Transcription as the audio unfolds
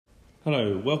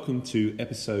Hello, welcome to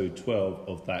episode 12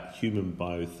 of That Human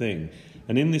Bio Thing.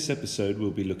 And in this episode, we'll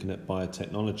be looking at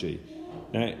biotechnology.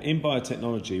 Now, in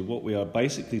biotechnology, what we are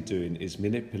basically doing is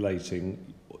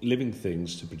manipulating living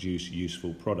things to produce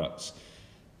useful products.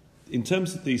 In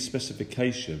terms of the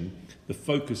specification, the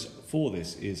focus for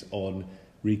this is on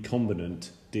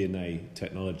recombinant DNA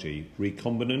technology.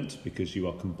 Recombinant because you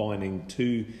are combining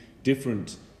two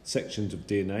different sections of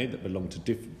DNA that belong to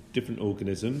different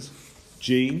organisms.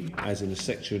 Gene, as in a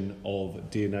section of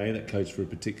DNA that codes for a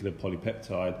particular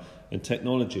polypeptide, and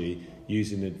technology,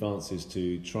 using advances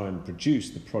to try and produce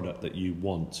the product that you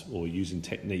want, or using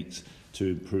techniques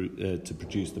to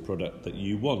produce the product that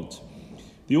you want.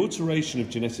 The alteration of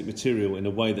genetic material in a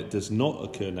way that does not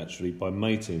occur naturally by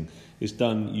mating is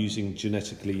done using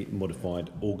genetically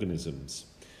modified organisms.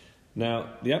 Now,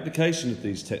 the application of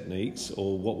these techniques,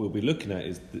 or what we'll be looking at,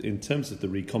 is in terms of the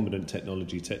recombinant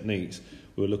technology techniques,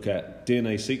 we'll look at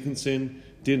DNA sequencing,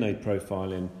 DNA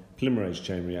profiling, polymerase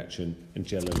chain reaction, and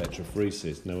gel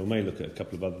electrophoresis. Now, we may look at a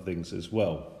couple of other things as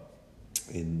well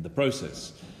in the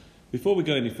process. Before we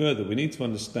go any further, we need to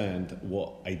understand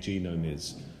what a genome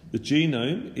is. The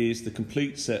genome is the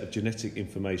complete set of genetic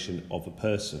information of a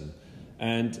person.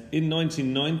 And in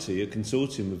 1990, a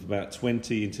consortium of about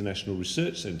 20 international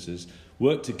research centres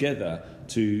worked together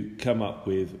to come up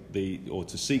with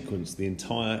to sequence the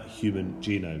entire human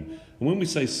genome. And when we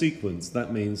say sequence,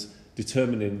 that means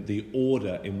determining the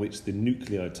order in which the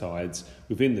nucleotides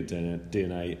within the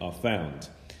DNA are found.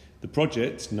 The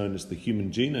project, known as the Human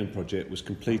Genome Project, was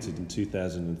completed in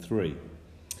 2003.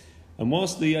 And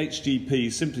whilst the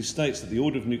HGP simply states that the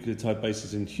order of nucleotide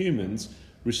bases in humans,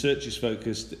 research is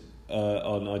focused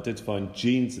on identifying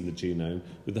genes in the genome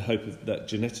with the hope that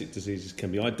genetic diseases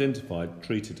can be identified,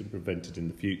 treated and prevented in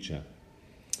the future.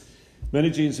 Many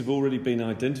genes have already been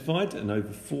identified and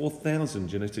over 4,000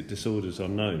 genetic disorders are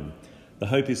known. The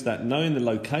hope is that knowing the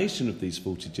location of these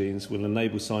faulty genes will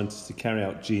enable scientists to carry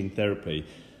out gene therapy.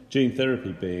 Gene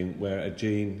therapy being where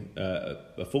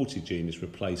a faulty gene is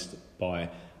replaced by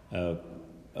a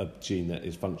gene that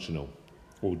is functional,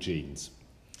 or genes.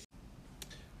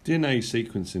 DNA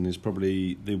sequencing is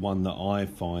probably the one that I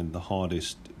find the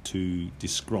hardest to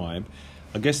describe.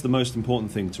 I guess the most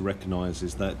important thing to recognise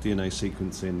is that DNA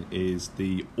sequencing is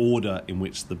the order in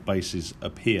which the bases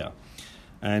appear.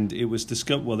 And it was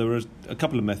discovered, well, there were a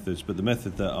couple of methods, but the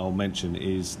method that I'll mention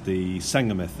is the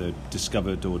Sanger method,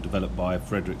 discovered or developed by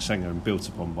Frederick Sanger and built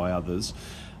upon by others,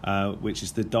 which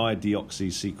is the dideoxy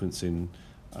sequencing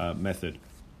method.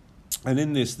 And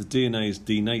in this, the DNA is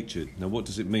denatured. Now, what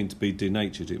does it mean to be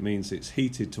denatured? It means it's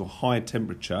heated to a high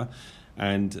temperature,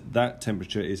 and that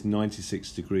temperature is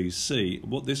 96 degrees C.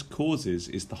 What this causes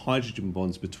is the hydrogen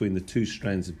bonds between the two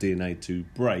strands of DNA to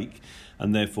break,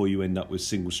 and therefore you end up with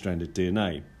single-stranded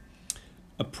DNA.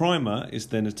 A primer is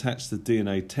then attached to the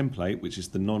DNA template, which is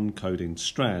the non-coding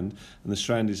strand, and the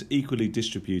strand is equally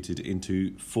distributed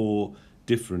into 4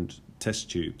 different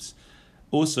test tubes.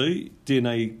 Also,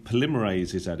 DNA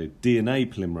polymerase is added. DNA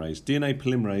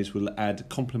polymerase will add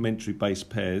complementary base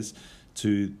pairs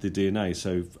to the DNA.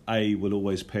 So A will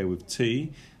always pair with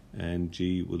T and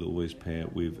G will always pair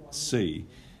with C.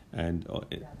 And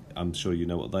I'm sure you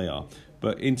know what they are.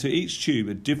 But into each tube,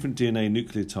 a different DNA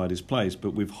nucleotide is placed,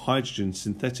 but with hydrogen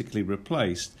synthetically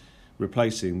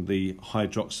replacing the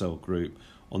hydroxyl group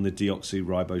on the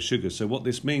deoxyribose sugar. So what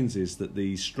this means is that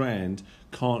the strand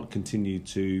can't continue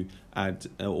to add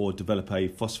or develop a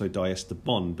phosphodiester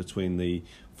bond between the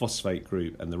phosphate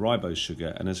group and the ribose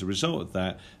sugar, and as a result of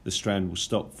that, the strand will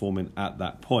stop forming at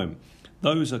that point.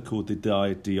 Those are called the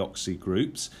dideoxy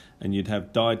groups, and you'd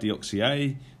have dideoxy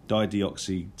A,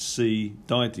 dideoxy C,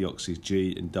 dideoxy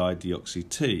G, and dideoxy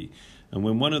T. And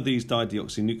when one of these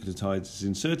dideoxy nucleotides is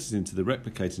inserted into the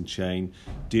replicating chain,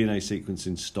 DNA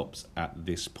sequencing stops at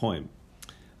this point.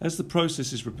 As the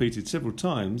process is repeated several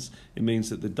times, it means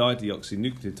that the dideoxy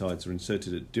nucleotides are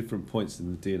inserted at different points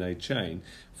in the DNA chain,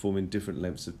 forming different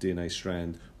lengths of DNA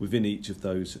strand within each of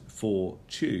those 4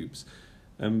 tubes.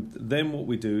 And then what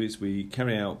we do is we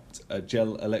carry out a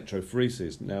gel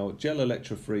electrophoresis. Now, gel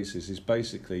electrophoresis is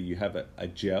basically you have a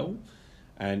gel,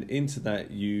 and into that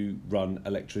you run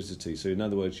electricity. So in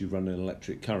other words, you run an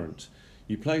electric current.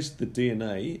 You place the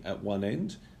DNA at one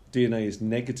end. DNA is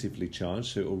negatively charged,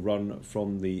 so it will run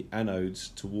from the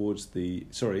anodes towards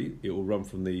it will run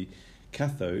from the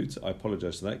cathodes. I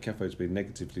apologise for that. Cathodes being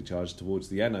negatively charged towards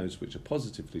the anodes, which are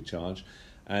positively charged.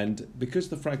 And because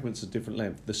the fragments are different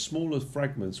length, the smaller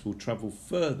fragments will travel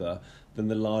further than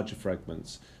the larger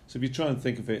fragments. So if you try and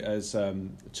think of it as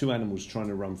 2 animals trying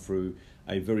to run through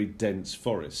a very dense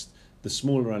forest, the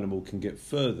smaller animal can get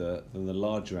further than the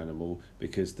larger animal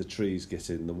because the trees get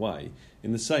in the way.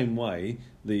 In the same way,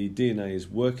 the DNA is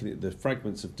working, the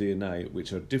fragments of DNA,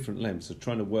 which are different lengths, are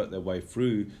trying to work their way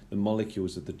through the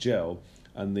molecules of the gel,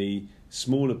 and the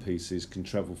smaller pieces can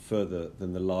travel further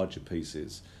than the larger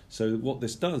pieces. So what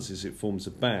this does is it forms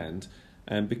a band,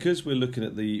 and because we're looking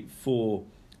at the four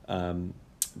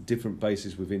different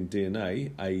bases within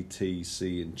DNA, A, T,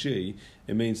 C and G,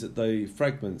 it means that the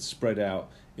fragments spread out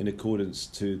in accordance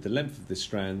to the length of the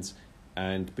strands,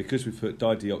 and because we put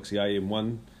dideoxy A in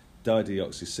one,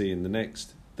 dideoxy C in the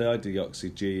next,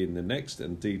 dideoxy G in the next,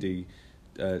 and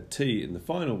DDT in the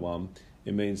final one,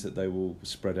 it means that they will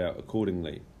spread out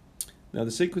accordingly. Now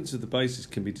the sequence of the bases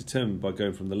can be determined by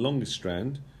going from the longest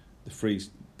strand, the 3'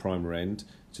 end,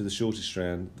 to the shortest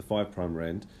strand, the 5'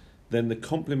 end. Then the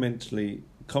complementary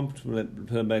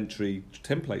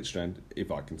template strand,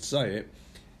 if I can say it,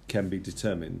 can be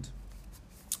determined.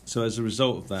 So as a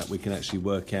result of that, we can actually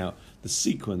work out the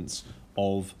sequence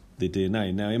of the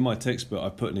DNA. Now in my textbook,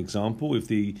 I've put an example. If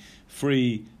the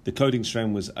coding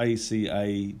strand was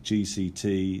ACA,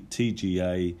 GCT,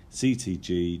 TGA,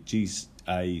 CTG,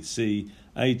 GAC,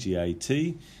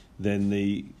 AGAT, then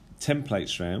the template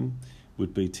strand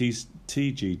would be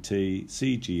TGT,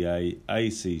 CGA,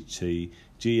 ACT,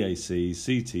 GAC,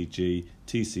 CTG,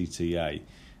 TCTA.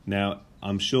 Now,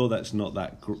 I'm sure that's not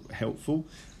that helpful,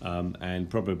 and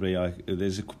probably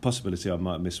there's a possibility I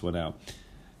might miss one out.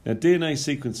 Now, DNA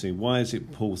sequencing, why is it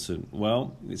important?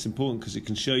 Well, it's important because it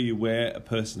can show you where a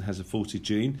person has a faulty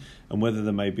gene and whether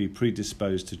they may be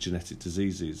predisposed to genetic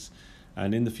diseases.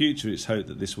 And in the future, it's hoped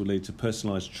that this will lead to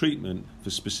personalised treatment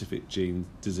for specific gene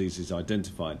diseases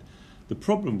identified. The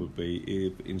problem would be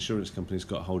if insurance companies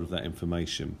got hold of that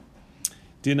information.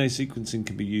 DNA sequencing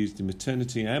can be used in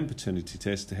maternity and paternity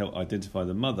tests to help identify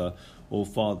the mother or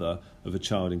father of a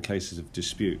child in cases of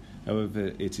dispute.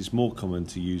 However, it is more common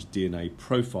to use DNA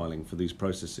profiling for these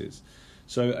processes.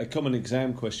 So a common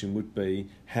exam question would be,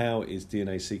 how is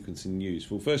DNA sequencing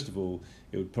used? Well, first of all,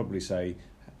 it would probably say,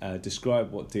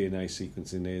 describe what DNA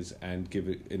sequencing is and give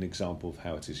an example of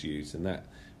how it is used. And that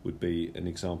would be an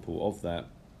example of that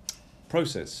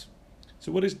process.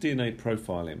 So what is DNA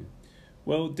profiling?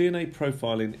 Well, DNA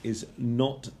profiling is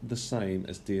not the same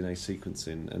as DNA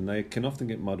sequencing, and they can often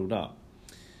get muddled up.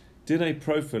 DNA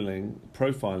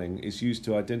profiling is used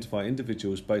to identify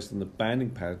individuals based on the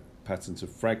banding patterns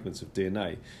of fragments of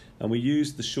DNA, and we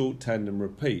use the short tandem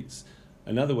repeats.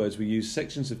 In other words, we use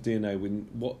sections of DNA with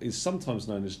what is sometimes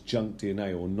known as junk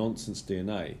DNA or nonsense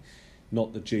DNA,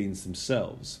 not the genes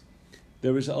themselves.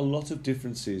 There is a lot of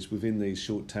differences within these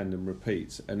short tandem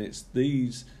repeats, and it's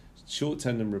these short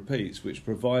tandem repeats which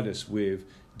provide us with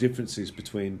differences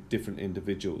between different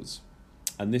individuals.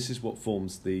 And this is what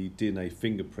forms the DNA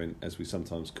fingerprint, as we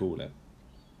sometimes call it.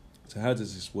 So how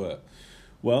does this work?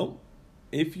 Well,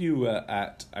 if you were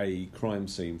at a crime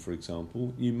scene, for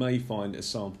example, you may find a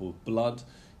sample of blood,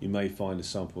 you may find a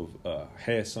sample of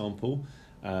hair sample,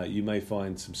 you may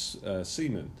find some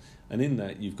semen, and in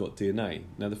that you've got DNA.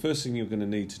 Now the first thing you're going to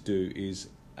need to do is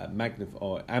magnify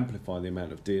or amplify the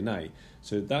amount of DNA.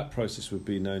 So that process would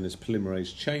be known as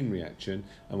polymerase chain reaction,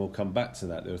 and we'll come back to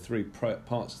that. There are three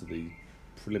parts to the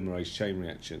polymerase chain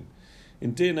reaction.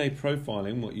 In DNA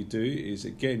profiling, what you do is,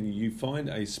 again, you find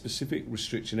a specific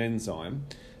restriction enzyme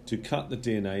to cut the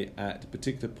DNA at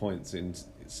particular points in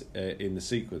the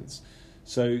sequence.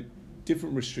 So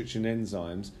different restriction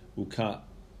enzymes will cut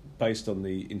based on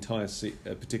the entire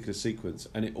particular sequence,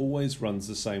 and it always runs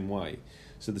the same way.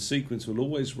 So the sequence will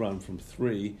always run from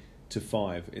 3 to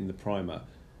 5 in the primer.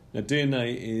 Now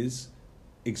DNA is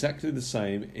exactly the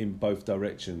same in both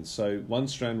directions. So one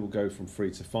strand will go from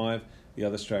 3 to 5, the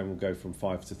other strand will go from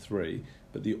 5 to 3,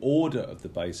 but the order of the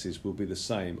bases will be the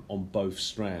same on both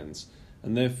strands.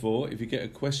 And therefore, if you get a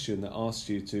question that asks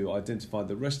you to identify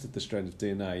the rest of the strand of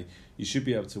DNA, you should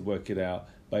be able to work it out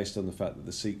based on the fact that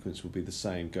the sequence will be the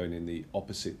same going in the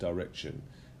opposite direction.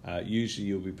 Usually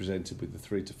you'll be presented with the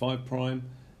 3 to 5 prime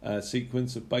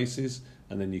sequence of bases,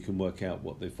 and then you can work out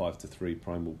what the 5 to 3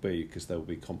 prime will be, because they will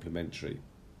be complementary.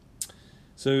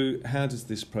 So how does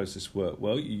this process work?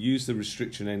 Well, you use the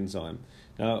restriction enzyme.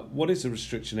 Now, what is a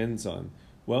restriction enzyme?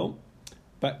 Well,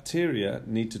 bacteria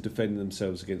need to defend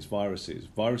themselves against viruses.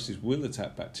 Viruses will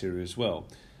attack bacteria as well.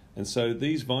 And so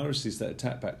these viruses that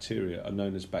attack bacteria are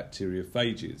known as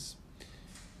bacteriophages.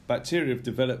 Bacteria have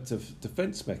developed a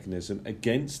defense mechanism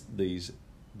against these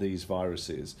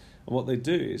viruses. And what they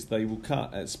do is they will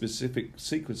cut at a specific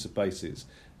sequence of bases,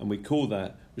 and we call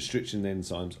that restriction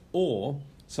enzymes, or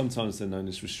sometimes they're known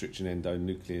as restriction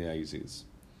endonucleases.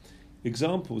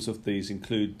 Examples of these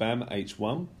include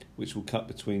BAM-H1, which will cut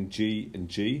between G and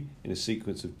G in a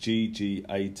sequence of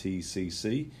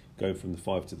GGATCC, going from the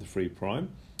 5 to the 3 prime,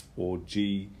 or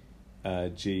so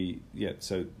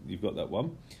you've got that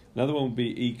one. Another one would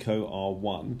be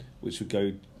ECO-R1, which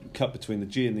would cut between the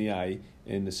G and the A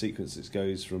in the sequence that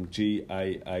goes from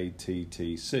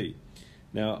GAATTC.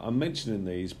 Now, I'm mentioning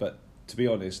these, but to be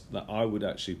honest, that I would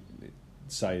actually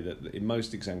say that in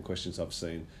most exam questions I've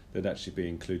seen, they'd actually be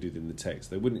included in the text.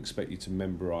 They wouldn't expect you to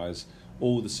memorise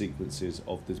all the sequences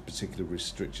of the particular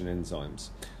restriction enzymes.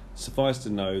 Suffice to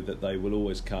know that they will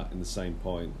always cut in the same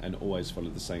point and always follow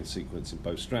the same sequence in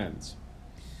both strands.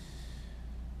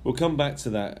 We'll come back to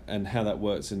that and how that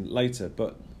works later,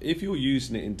 but if you're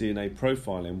using it in DNA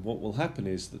profiling, what will happen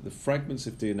is that the fragments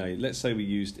of DNA, let's say we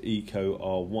used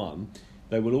ECO-R1,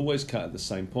 they will always cut at the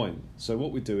same point. So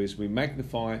what we do is we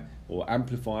magnify or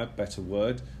amplify, better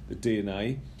word, the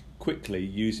DNA quickly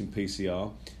using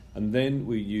PCR, and then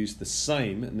we use the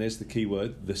same, and there's the key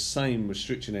word, the same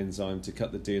restriction enzyme to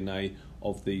cut the DNA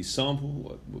of the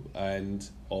sample and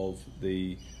of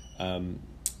the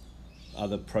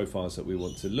other profiles that we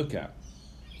want to look at.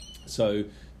 So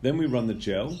then we run the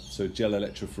gel, so gel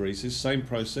electrophoresis, same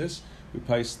process. We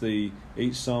place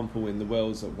each sample in the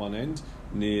wells at one end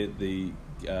near the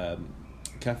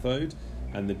cathode,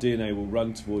 and the DNA will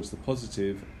run towards the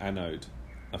positive anode.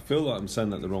 I feel like I'm saying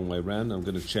that the wrong way around. I'm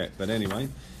going to check, but anyway,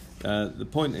 the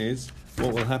point is,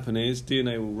 what will happen is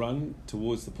DNA will run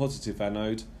towards the positive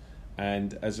anode,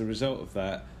 and as a result of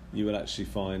that, you will actually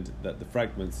find that the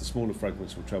smaller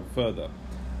fragments will travel further.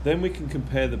 Then we can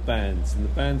compare the bands, and the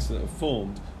bands that are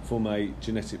form a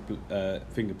genetic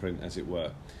fingerprint, as it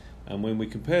were. And when we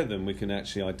compare them, we can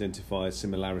actually identify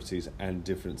similarities and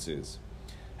differences.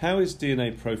 How is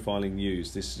DNA profiling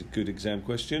used? This is a good exam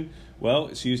question. Well,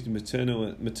 it's used in maternal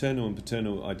and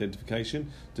paternal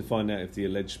identification to find out if the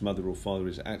alleged mother or father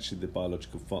is actually the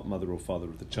biological mother or father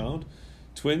of the child.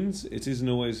 Twins, it isn't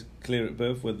always clear at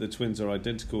birth whether the twins are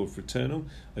identical or fraternal.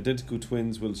 Identical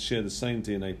twins will share the same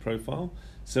DNA profile.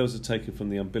 Cells are taken from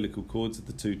the umbilical cords of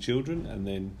the two children, and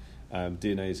then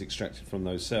DNA is extracted from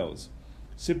those cells.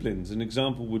 Siblings, an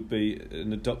example would be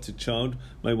an adopted child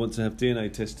may want to have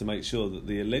DNA tests to make sure that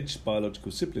the alleged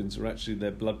biological siblings are actually their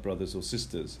blood brothers or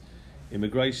sisters.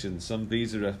 Immigration, some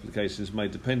visa applications may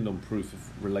depend on proof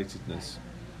of relatedness.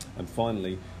 And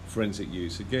finally, forensic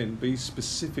use. Again, be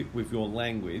specific with your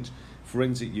language.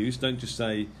 Forensic use, don't just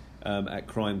say at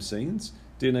crime scenes.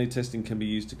 DNA testing can be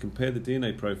used to compare the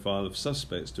DNA profile of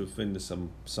suspects to offender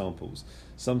samples.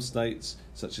 Some states,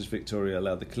 such as Victoria,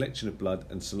 allow the collection of blood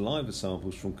and saliva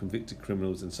samples from convicted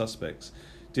criminals and suspects.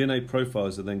 DNA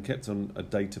profiles are then kept on a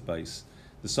database.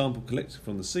 The sample collected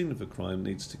from the scene of a crime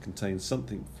needs to contain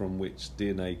something from which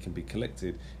DNA can be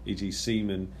collected, e.g.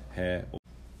 semen, hair.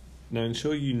 Now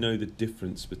ensure you know the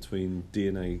difference between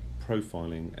DNA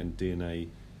profiling and DNA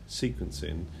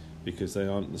sequencing, because they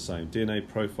aren't the same. DNA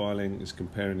profiling is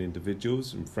comparing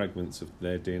individuals and fragments of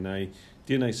their DNA.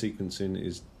 DNA sequencing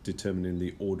is determining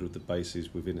the order of the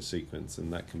bases within a sequence,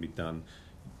 and that can be done.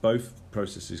 Both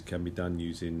processes can be done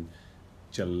using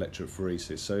gel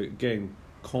electrophoresis. So again,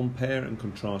 compare and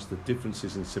contrast the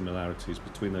differences and similarities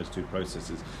between those two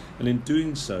processes, and in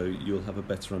doing so, you'll have a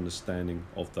better understanding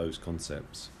of those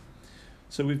concepts.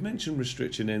 So we've mentioned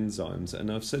restriction enzymes,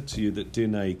 and I've said to you that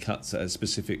DNA cuts at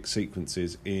specific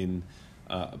sequences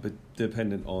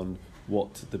dependent on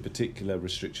what the particular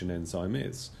restriction enzyme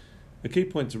is. A key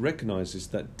point to recognise is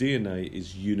that DNA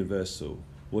is universal.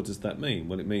 What does that mean?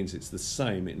 Well, it means it's the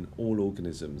same in all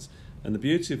organisms. And the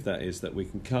beauty of that is that we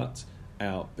can cut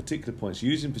out particular points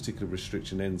using particular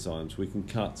restriction enzymes. We can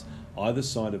cut either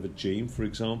side of a gene, for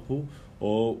example,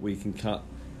 or we can cut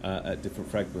at different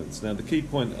fragments. Now, the key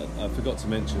point I forgot to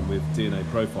mention with DNA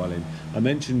profiling, I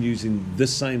mentioned using the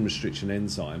same restriction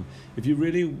enzyme. If you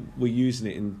really were using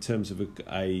it in terms of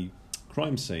a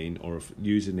crime scene, or if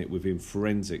using it within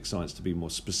forensic science to be more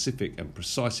specific and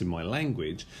precise in my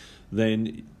language,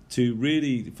 then to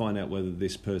really find out whether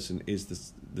this person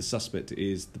is the suspect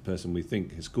is the person we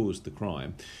think has caused the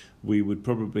crime, we would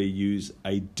probably use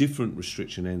a different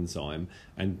restriction enzyme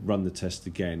and run the test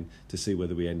again to see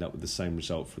whether we end up with the same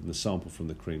result from the sample from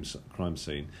the crime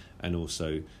scene, and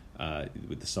also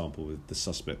with the sample with the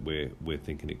suspect we're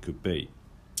thinking it could be.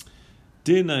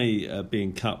 DNA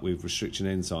being cut with restriction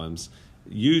enzymes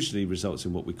usually results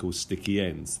in what we call sticky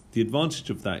ends. The advantage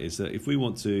of that is that if we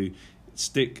want to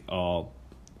stick our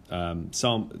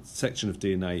section of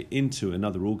DNA into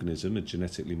another organism, a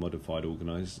genetically modified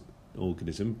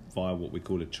organism, via what we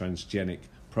call a transgenic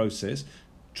process,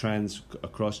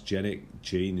 across genic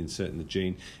gene, inserting the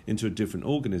gene into a different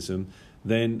organism,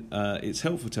 then it's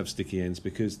helpful to have sticky ends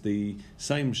because the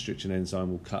same restriction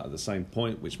enzyme will cut at the same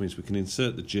point, which means we can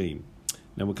insert the gene.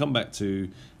 Now we'll come back to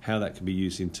how that can be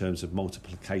used in terms of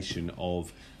multiplication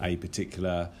of a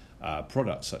particular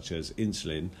product, such as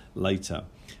insulin, later.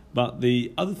 But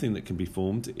the other thing that can be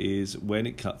formed is when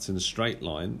it cuts in a straight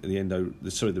line.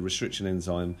 The restriction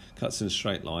enzyme cuts in a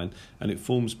straight line, and it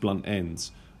forms blunt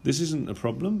ends. This isn't a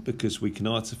problem because we can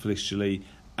artificially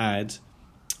add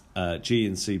G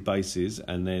and C bases,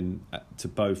 and then to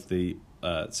both the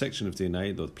section of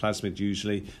DNA, or the plasmid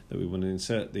usually, that we want to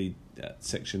insert the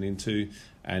section into,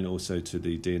 and also to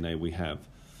the DNA we have.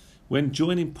 When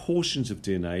joining portions of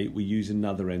DNA, we use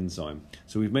another enzyme.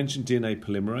 So we've mentioned DNA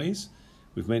polymerase.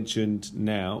 We're mentioning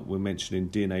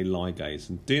DNA ligase.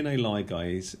 And DNA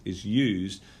ligase is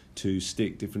used to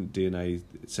stick different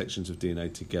sections of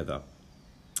DNA together.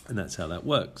 And that's how that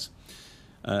works.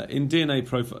 In DNA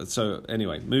profile, so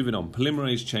anyway, moving on,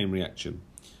 polymerase chain reaction.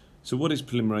 So what is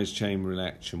polymerase chain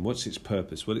reaction? What's its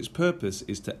purpose? Well, its purpose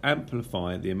is to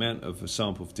amplify the amount of a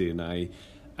sample of DNA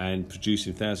and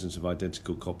producing thousands of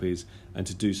identical copies, and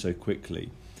to do so quickly.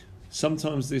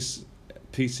 Sometimes this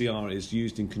PCR is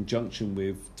used in conjunction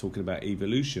with talking about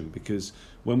evolution, because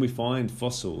when we find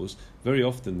fossils, very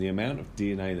often the amount of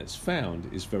DNA that's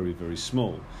found is very, very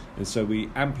small, and so we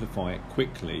amplify it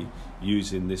quickly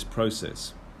using this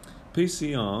process.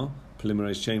 PCR,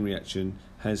 polymerase chain reaction,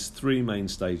 has three main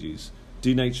stages.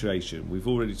 Denaturation, we've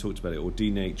already talked about it, or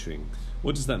denaturing.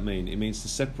 What does that mean? It means to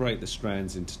separate the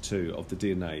strands into two of the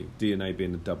DNA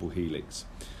being a double helix.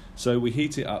 So we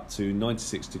heat it up to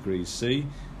 96 degrees C,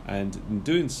 and in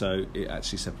doing so, it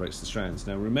actually separates the strands.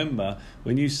 Now remember,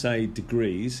 when you say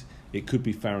degrees, it could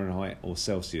be Fahrenheit or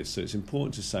Celsius, so it's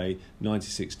important to say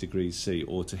 96 degrees C,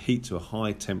 or to heat to a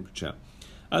high temperature.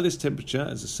 At this temperature,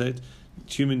 as I said,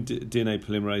 human DNA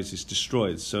polymerase is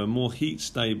destroyed, so a more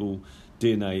heat-stable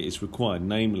DNA is required,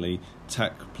 namely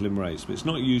Taq polymerase, but it's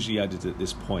not usually added at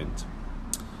this point.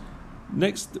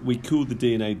 Next, we cool the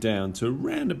DNA down to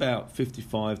around about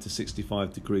 55 to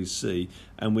 65 degrees C,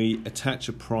 and we attach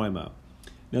a primer.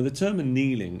 Now, the term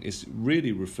annealing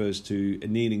really refers to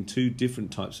annealing two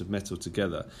different types of metal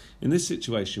together. In this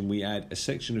situation, we add a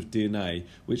section of DNA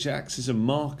which acts as a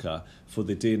marker for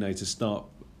the DNA to start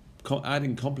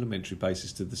adding complementary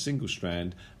bases to the single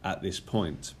strand at this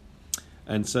point.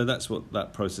 And so that's what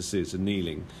that process is,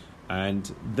 annealing.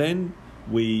 And then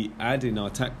we add in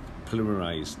our Taq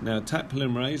polymerase. Now, Taq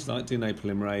polymerase, like DNA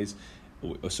polymerase,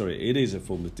 it is a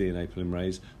form of DNA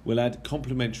polymerase, will add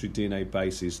complementary DNA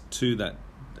bases to that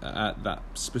at that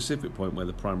specific point where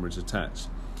the primer is attached.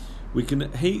 We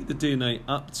can heat the DNA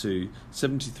up to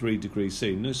 73 degrees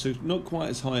C. No, so not quite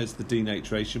as high as the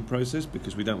denaturation process,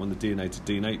 because we don't want the DNA to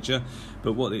denature,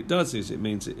 but what it does is it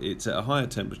means it's at a higher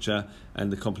temperature and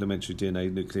the complementary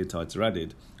DNA nucleotides are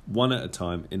added one at a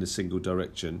time in a single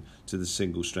direction to the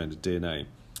single strand of DNA.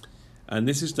 And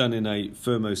this is done in a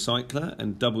thermocycler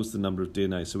and doubles the number of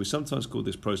DNA. So we sometimes call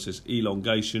this process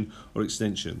elongation or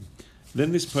extension.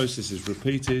 Then this process is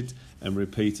repeated and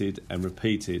repeated and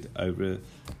repeated over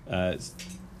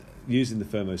using the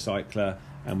thermocycler,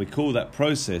 and we call that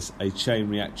process a chain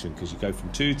reaction, because you go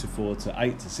from 2 to 4 to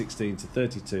 8 to 16 to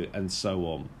 32 and so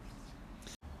on.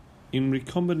 In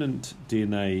recombinant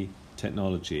DNA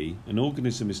technology, an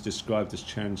organism is described as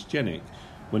transgenic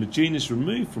when a gene is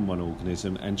removed from one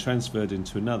organism and transferred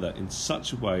into another in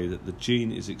such a way that the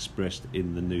gene is expressed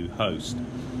in the new host.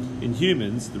 In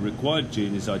humans, the required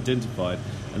gene is identified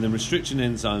and the restriction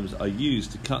enzymes are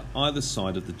used to cut either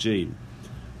side of the gene.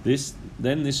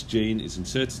 Then this gene is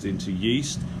inserted into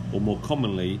yeast, or more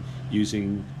commonly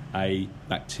using a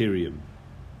bacterium.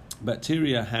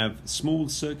 Bacteria have small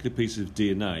circular pieces of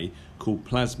DNA called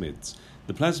plasmids.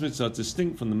 The plasmids are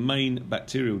distinct from the main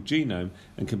bacterial genome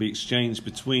and can be exchanged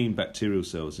between bacterial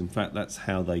cells. In fact, that's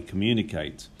how they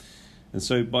communicate. And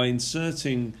so by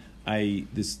inserting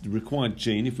this required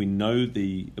gene, if we know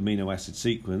the amino acid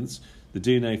sequence, the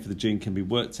DNA for the gene can be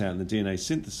worked out and the DNA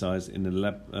synthesized in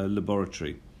a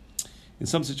laboratory. In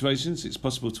some situations, it's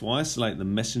possible to isolate the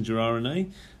messenger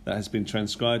RNA that has been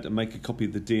transcribed and make a copy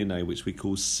of the DNA, which we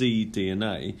call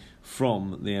cDNA,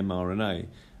 from the mRNA.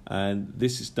 And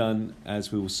this is done,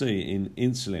 as we will see, in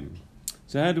insulin.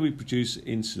 So how do we produce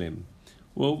insulin?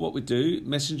 Well, what we do,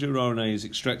 messenger RNA is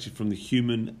extracted from the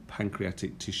human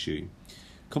pancreatic tissue.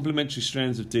 Complementary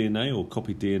strands of DNA, or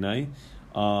copy DNA,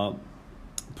 are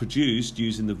produced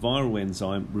using the viral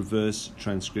enzyme reverse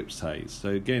transcriptase. So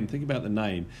again, think about the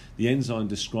name. The enzyme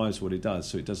describes what it does.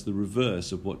 So it does the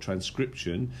reverse of what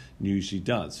transcription usually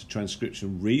does. So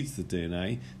transcription reads the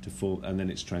DNA to form, and then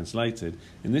it's translated.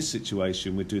 In this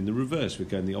situation, we're doing the reverse. We're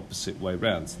going the opposite way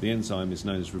round. So the enzyme is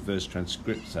known as reverse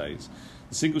transcriptase.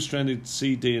 The single-stranded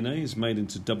cDNA is made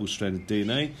into double-stranded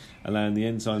DNA, allowing the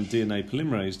enzyme DNA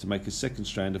polymerase to make a second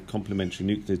strand of complementary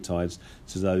nucleotides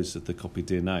to those of the copied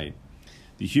DNA.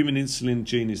 The human insulin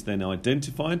gene is then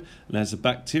identified and has a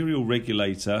bacterial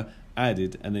regulator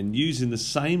added, and then using the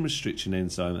same restriction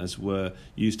enzyme as were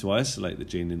used to isolate the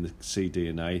gene in the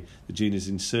cDNA, the gene is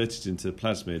inserted into the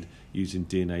plasmid using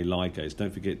DNA ligase.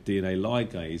 Don't forget, DNA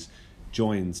ligase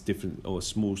joins different or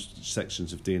small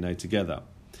sections of DNA together.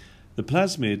 The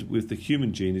plasmid with the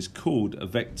human gene is called a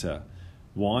vector.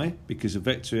 Why? Because a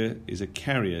vector is a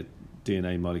carrier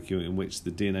DNA molecule in which the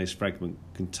DNA fragment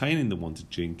containing the wanted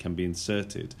gene can be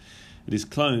inserted. It is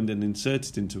cloned and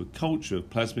inserted into a culture of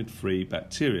plasmid-free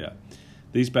bacteria.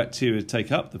 These bacteria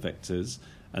take up the vectors,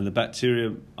 and the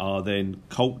bacteria are then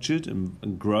cultured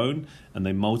and grown, and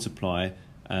they multiply,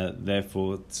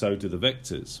 therefore so do the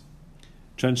vectors.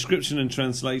 Transcription and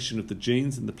translation of the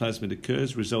genes in the plasmid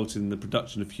occurs, resulting in the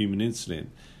production of human insulin.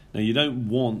 Now, you don't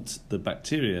want the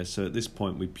bacteria, so at this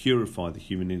point we purify the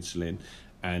human insulin,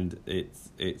 and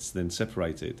it's then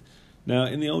separated. Now,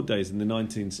 in the old days,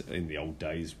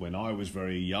 when I was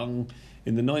very young,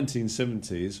 in the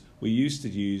 1970s, we used to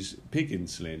use pig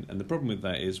insulin, and the problem with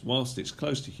that is, whilst it's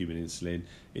close to human insulin,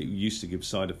 it used to give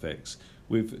side effects.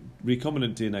 With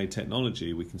recombinant DNA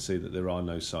technology, we can see that there are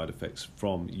no side effects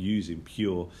from using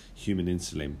pure human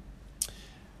insulin.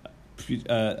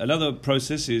 Another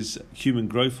process is human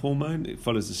growth hormone. It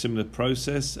follows a similar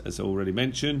process, as I already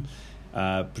mentioned.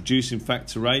 Producing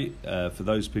factor VIII, for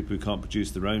those people who can't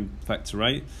produce their own factor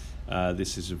VIII,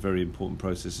 this is a very important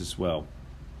process as well.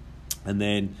 And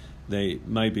then there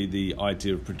may be the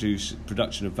idea of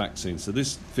production of vaccines. So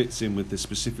this fits in with the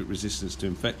specific resistance to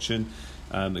infection.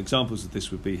 Examples of this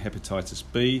would be hepatitis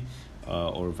B,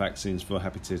 or vaccines for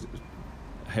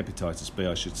hepatitis B,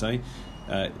 I should say.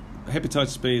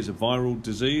 Hepatitis B is a viral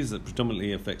disease that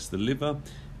predominantly affects the liver.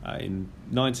 In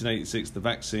 1986, the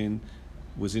vaccine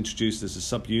was introduced as a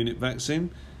subunit vaccine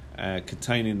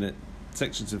containing the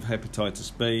sections of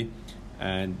hepatitis B,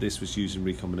 and this was using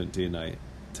recombinant DNA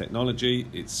technology.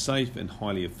 It's safe and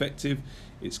highly effective.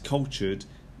 It's cultured.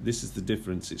 This is the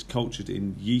difference. It's cultured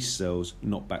in yeast cells,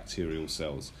 not bacterial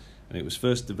cells. And it was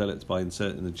first developed by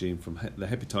inserting the gene from the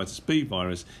hepatitis B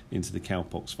virus into the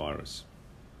cowpox virus.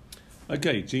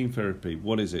 Okay, gene therapy,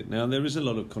 what is it? Now, there is a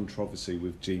lot of controversy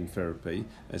with gene therapy,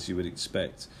 as you would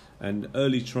expect, and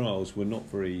early trials were not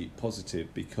very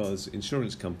positive because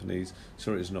insurance companies,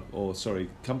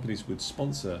 companies would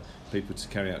sponsor people to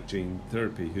carry out gene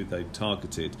therapy who they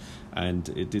targeted, and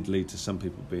it did lead to some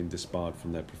people being disbarred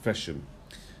from their profession.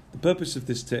 The purpose of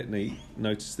this technique,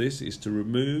 notice this, is to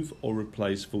remove or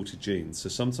replace faulty genes. So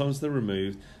sometimes they're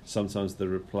removed, sometimes they're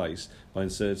replaced by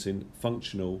inserting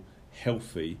functional,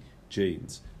 healthy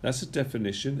genes. That's a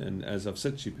definition, and as I've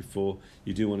said to you before,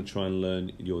 you do want to try and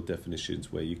learn your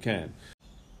definitions where you can.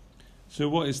 So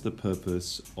what is the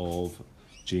purpose of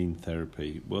gene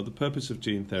therapy? Well, the purpose of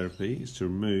gene therapy is to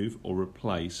remove or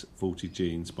replace faulty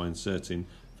genes by inserting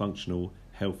functional,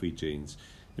 healthy genes.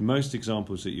 In most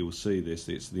examples that you'll see this,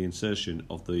 it's the insertion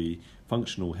of the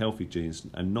functional, healthy genes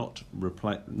and not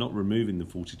removing the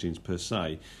faulty genes per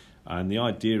se. And the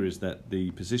idea is that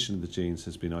the position of the genes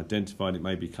has been identified. It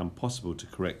may become possible to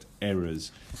correct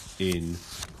errors in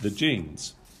the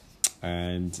genes.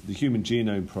 And the Human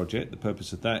Genome Project, the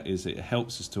purpose of that is it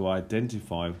helps us to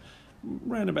identify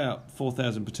around about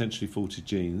 4,000 potentially faulty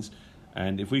genes.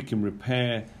 And if we can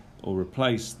repair or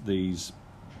replace these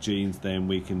genes, then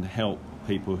we can help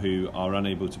people who are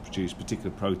unable to produce particular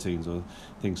proteins or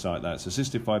things like that. So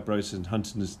cystic fibrosis and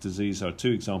Huntington's disease are two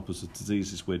examples of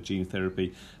diseases where gene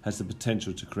therapy has the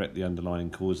potential to correct the underlying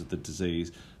cause of the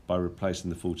disease by replacing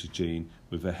the faulty gene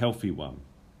with a healthy one.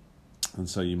 And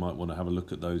so you might want to have a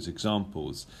look at those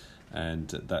examples, and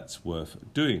that's worth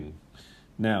doing.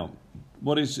 Now,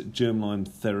 what is germline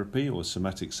therapy or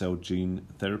somatic cell gene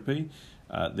therapy?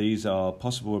 These are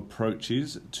possible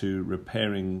approaches to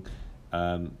repairing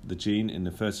the gene in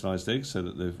the fertilized egg so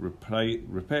that the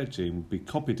repaired gene will be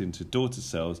copied into daughter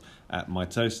cells at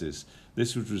mitosis.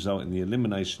 This would result in the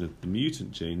elimination of the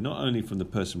mutant gene, not only from the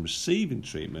person receiving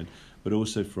treatment, but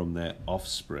also from their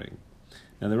offspring.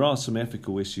 Now, there are some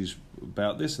ethical issues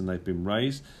about this, and they've been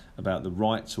raised, about the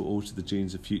right to alter the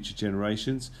genes of future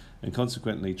generations, and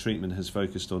consequently treatment has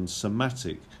focused on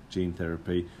somatic gene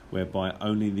therapy, whereby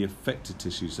only the affected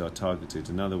tissues are targeted.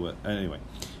 In other words, anyway,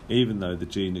 even though the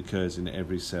gene occurs in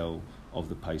every cell of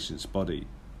the patient's body.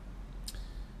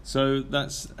 So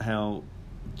that's how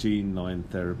gene line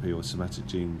therapy or somatic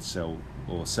gene cell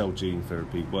or cell gene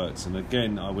therapy works. And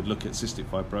again, I would look at cystic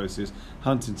fibrosis,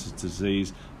 Huntington's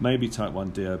disease, maybe type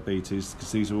 1 diabetes,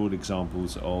 because these are all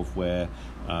examples of where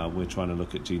we're trying to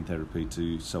look at gene therapy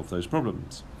to solve those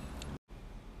problems.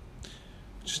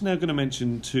 Just now going to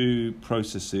mention two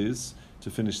processes to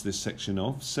finish this section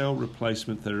off: cell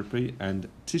replacement therapy and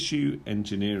tissue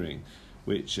engineering,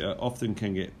 which often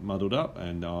can get muddled up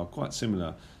and are quite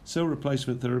similar. Cell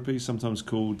replacement therapy, sometimes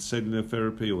called cellular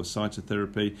therapy or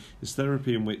cytotherapy, is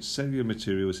therapy in which cellular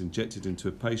material is injected into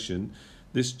a patient.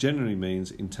 This generally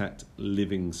means intact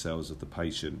living cells of the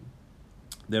patient.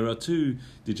 There are two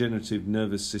degenerative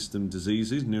nervous system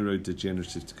diseases,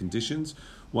 neurodegenerative conditions.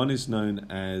 One is known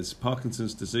as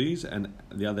Parkinson's disease and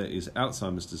the other is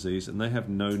Alzheimer's disease, and they have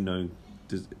no known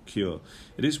cure.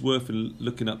 It is worth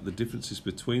looking up the differences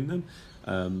between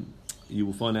them. You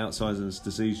will find Alzheimer's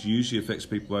disease usually affects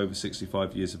people over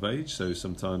 65 years of age, so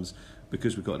sometimes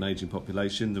because we've got an ageing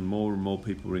population, the more and more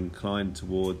people are inclined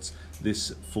towards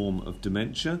this form of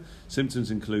dementia.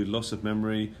 Symptoms include loss of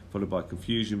memory, followed by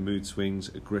confusion, mood swings,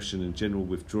 aggression and general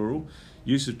withdrawal.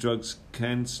 Use of drugs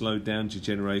can slow down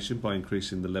degeneration by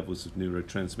increasing the levels of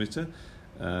neurotransmitter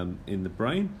in the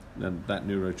brain, and that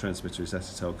neurotransmitter is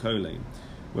acetylcholine.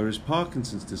 Whereas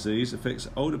Parkinson's disease affects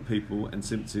older people and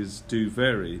symptoms do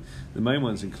vary. The main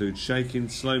ones include shaking,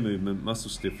 slow movement, muscle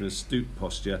stiffness, stooped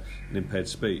posture and impaired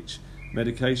speech.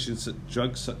 Medications,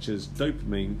 drugs such as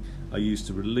dopamine, are used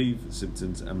to relieve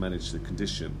symptoms and manage the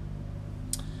condition.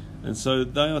 And so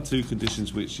they are two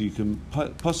conditions which you can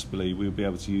possibly we'll be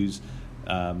able to use,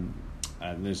 and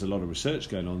there's a lot of research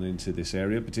going on into this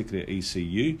area, particularly at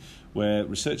ECU, where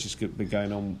research has been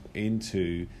going on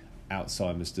into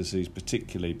Alzheimer's disease,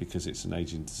 particularly because it's an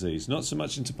aging disease. Not so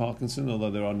much into Parkinson,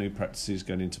 although there are new practices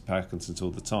going into Parkinson's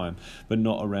all the time, but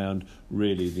not around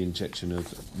really the injection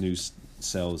of new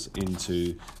cells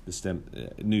into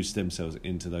the new stem cells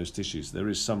into those tissues. There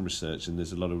is some research, and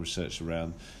there's a lot of research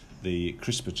around the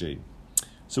CRISPR gene.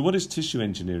 So what is tissue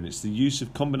engineering? It's the use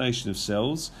of combination of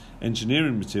cells,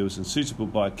 engineering materials and suitable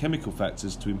biochemical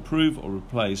factors to improve or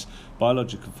replace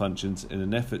biological functions in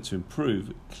an effort to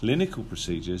improve clinical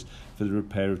procedures for the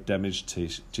repair of damaged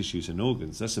tissues and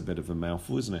organs. That's a bit of a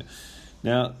mouthful, isn't it?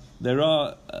 Now, there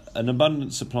are an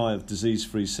abundant supply of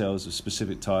disease-free cells of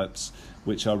specific types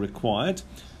which are required,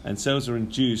 and cells are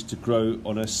induced to grow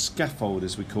on a scaffold,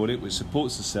 as we call it, which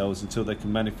supports the cells until they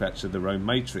can manufacture their own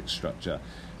matrix structure.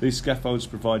 These scaffolds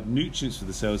provide nutrients for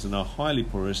the cells and are highly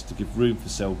porous to give room for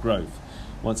cell growth.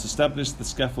 Once established, the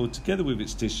scaffold, together with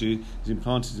its tissue, is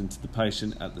implanted into the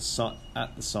patient at the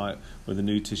site where the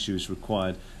new tissue is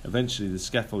required. Eventually, the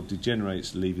scaffold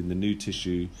degenerates, leaving the new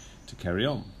tissue to carry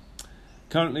on.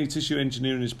 Currently, tissue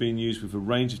engineering is being used with a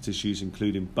range of tissues,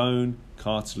 including bone,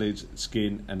 cartilage,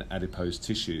 skin, and adipose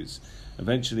tissues.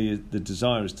 Eventually, the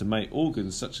desire is to make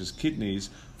organs such as kidneys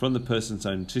from the person's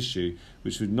own tissue,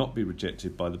 which would not be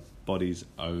rejected by the body's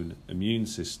own immune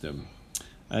system.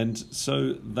 And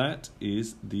so that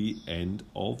is the end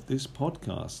of this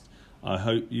podcast. I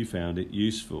hope you found it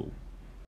useful.